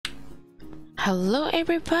Hello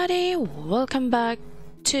everybody, welcome back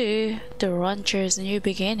to the Rancher's New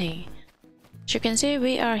Beginning. As you can see,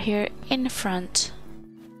 we are here in front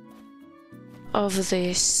of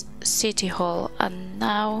this city hall, and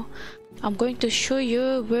now I'm going to show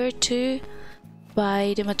you where to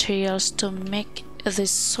buy the materials to make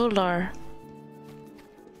this solar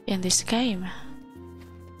in this game.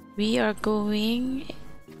 We are going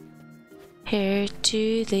here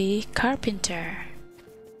to the carpenter.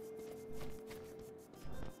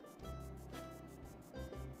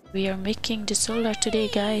 We are making the solar today,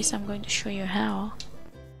 guys. I'm going to show you how.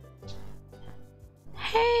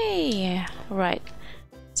 Hey! Right.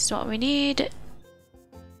 This is what we need.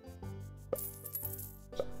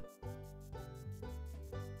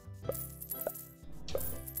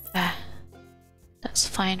 That's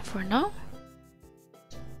fine for now.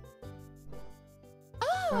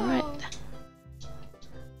 Alright.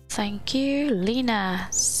 Thank you, Lena.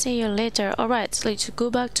 See you later. Alright, so let's go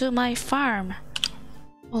back to my farm.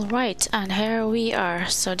 Alright, and here we are.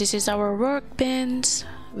 So this is our workbench.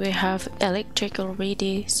 We have electric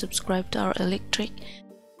already. Subscribe to our electric.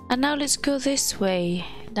 And now let's go this way.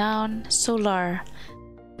 Down solar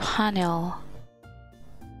panel.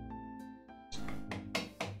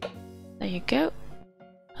 There you go.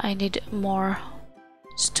 I need more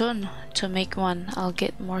stone to make one. I'll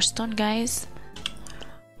get more stone, guys.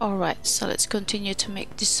 Alright, so let's continue to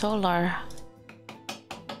make the solar.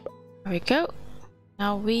 There we go.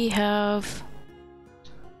 Now we have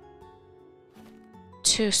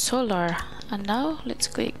 2 solar, and now let's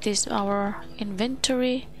click this our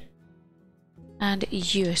inventory and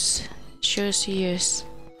use. Choose use.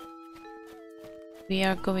 We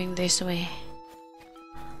are going this way.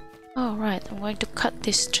 Alright, I'm going to cut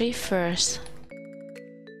this tree first.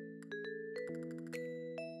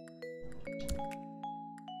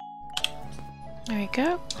 There we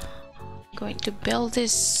go. I'm going to build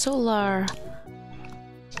this solar.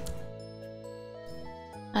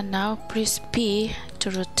 And now press P to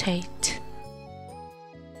rotate.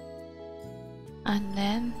 And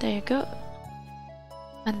then there you go.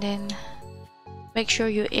 And then make sure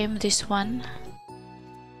you aim this one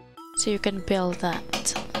so you can build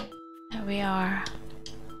that. There we are.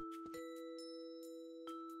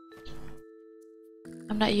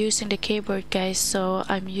 I'm not using the keyboard, guys, so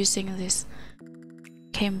I'm using this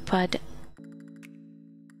gamepad.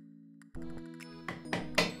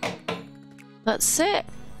 That's it.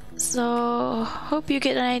 So hope you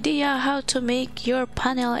get an idea how to make your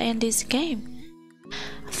panel in this game.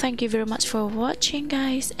 Thank you very much for watching,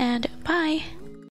 guys, and